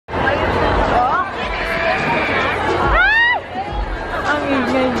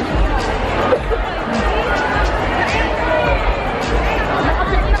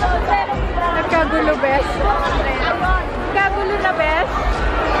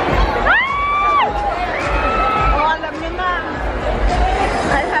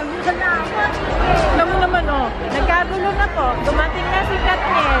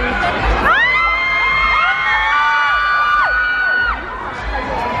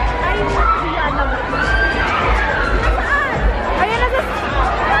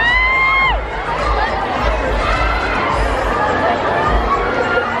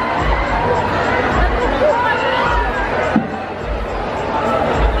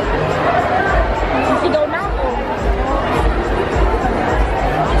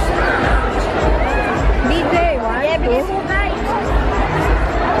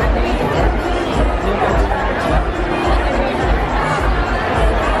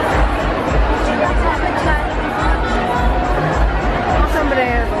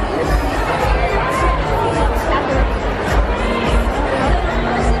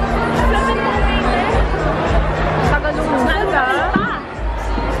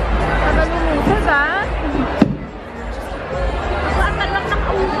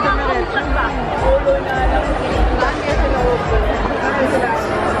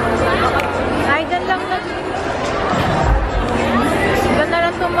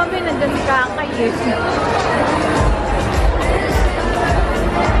dyan si Kakay eh.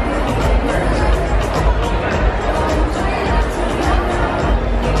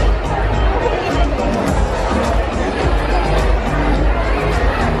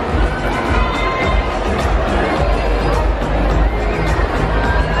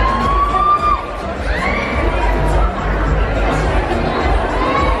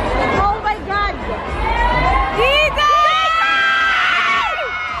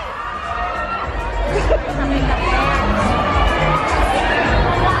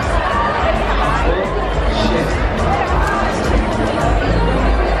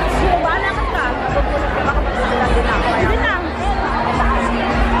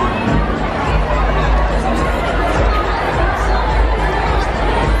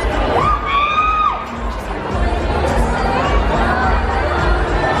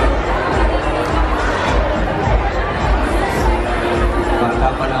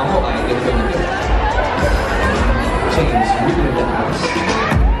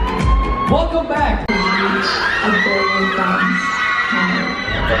 Welcome back!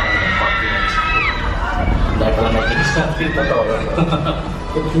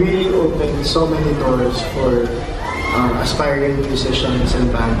 It really opened so many doors for aspiring musicians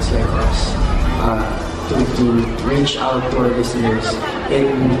and bands like us to reach out to our listeners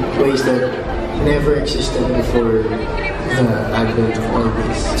in ways that never existed before the advent of all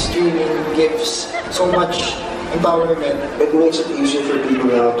this. Streaming gives so much empowerment. It makes it easier for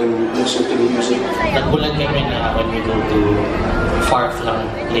people now to listen to the music. Nagbulan kami na when we go to far-flung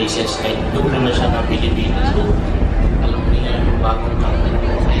places, like dulo na siya ng Pilipinas. So, alam niya yung bagong content.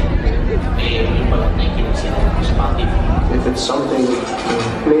 Eh, yung palang nakikinig sila ng Spotify. If it's something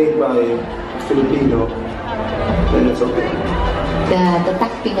played by Filipino, then it's okay. The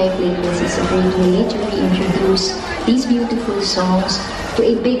Tac Pinay playlist is a great way to reintroduce these beautiful songs to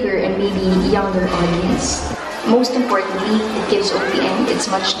a bigger and maybe younger audience. Most importantly, it gives OPM its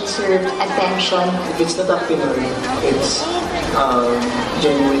much-deserved attention. If it's the Tac Pinay, it's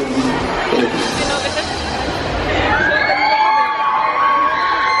genuinely it.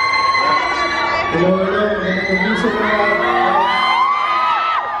 Hello, nag-isip na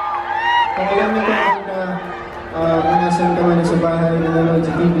pangalan nito kung nasan ka man sa bahay, nanonood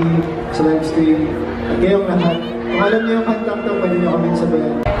sa TV, sa live stream, at ngayong lahat, kung alam niyo yung kantang to, pwede niyo kami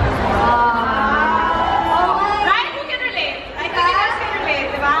sabayan. Right? Who can relate? I think you guys can relate,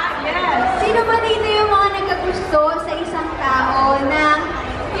 di ba? Yes. Sino ba dito yung mga nagkagusto sa isang tao na,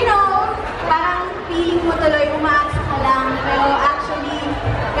 you know, parang feeling mo tuloy umaasa ka lang, pero actually,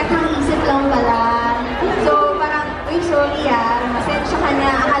 katang-isip lang pala. So, parang, uy, sorry masensya ka na,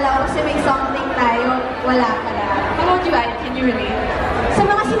 akala ko kasi may something tayo, wala pala. How about you, Anne? Can you relate? Sa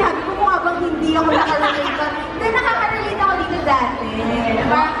mga sinabi ko, kung habang hindi ako nakarelate pa, then nakaka-relate ako dito dati.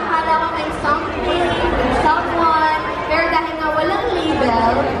 Parang akala ko may something, may someone, pero dahil nga walang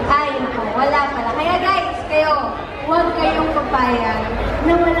label, ay, naku, wala pala. Kaya guys, kayo, huwag kayong papayag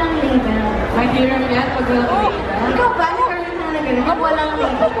na walang label. Mahirap yan pag walang label. Ikaw ba? Nakaroon na ganun? Pag walang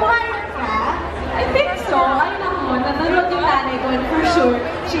label, pumayag ka? I think so. Ay, naku, nanonood yung nanay ko and for sure,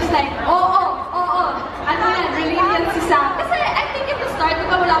 she's like, oo. Ano yan, relate yan si Sam. Kasi I think at the start,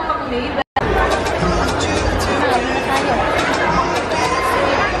 diba wala pang label.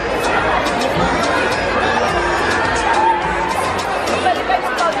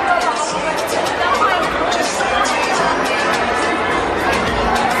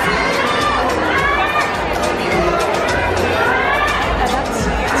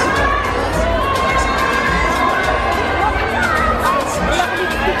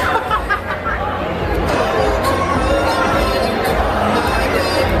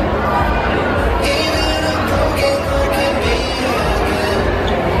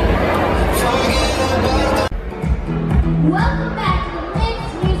 Welcome back to the Myx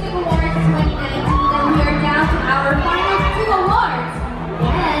Music Awards 2019, and we are down to our final 2 awards.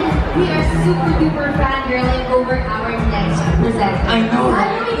 And we are super duper fangirling over our next presenter. I know!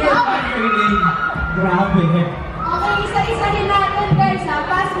 Ano ito? Grabe! Okay, isa-isahin natin guys ha.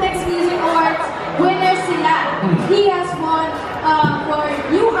 Past Myx Music Awards, winner sila. He has won for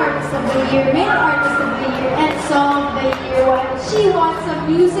New Artist of the Year, Main Artist of the Year, and Song of the Year, while she won some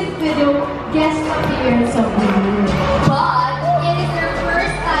music video Guest Appearance of the Year. But it is her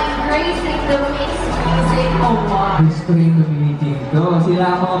first time gracing the Myx Music Awards. Gusto rin kumilitin ito. Sila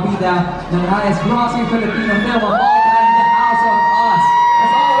ang mga bida ng highest grossing Filipino film of all time, The House of Us.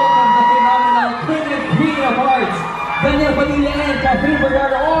 As all welcome the phenomenal Queen of Hearts, Daniel Padilla and Kathryn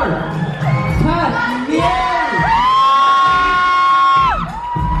Bernardo or Kathniel!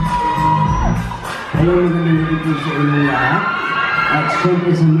 Hello, nagandang po sa inyo lahat. At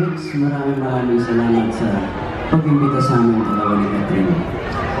syempre sa Myx, maraming salamat sa pag-imbita sa amin dalawa ni Kathryn.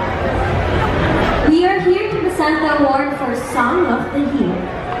 We are here to present the award for Song of the Year.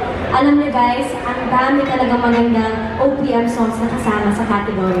 Alam niyo guys, ang dami talagang magandang OPM songs na kasama sa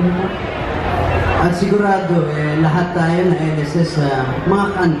category nito. At sigurado, lahat tayo na LSS sa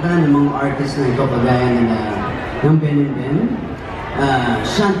mga kanta ng mga artist na ito, kagaya nila ng Ben and Ben,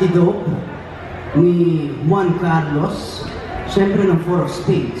 Shanty Dope, ni Juan Carlos, syempre ng Four of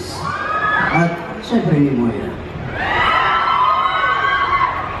Spades, at syempre ni Moira.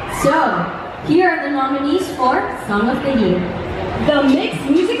 So, here are the nominees for Song of the Year. The Myx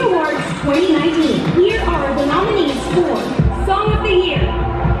Music Awards 2019. Here are the nominees for Song of the Year.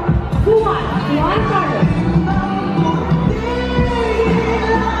 Who won? Juan Carlos.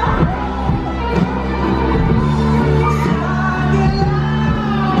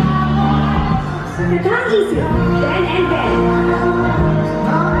 It's not easy. Ben and Ben.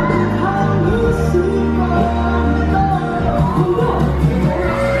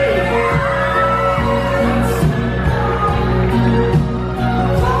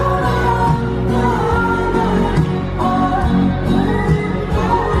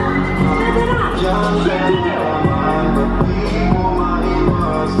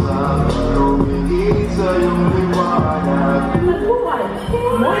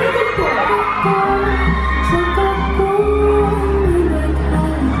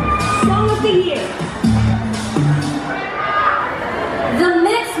 Song of the Year. The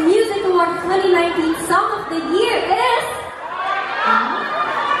Myx Music Award 2019 Song of the Year is...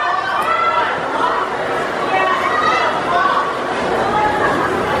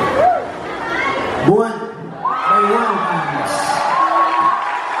 Buwan by Juan Carlos.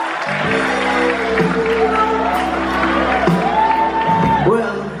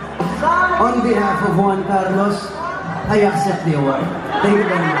 Well, on behalf of Juan Carlos, I accept the award. Thank you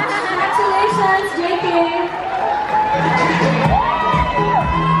very much. Congratulations, JK!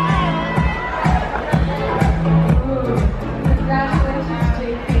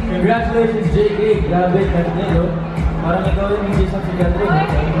 Congratulations, JK. Grabe, Kathniel, oh. Parang ikaw rin hindi sa si Kathryn.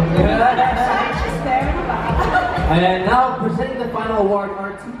 And now, presenting the final award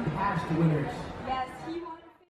are two past winners.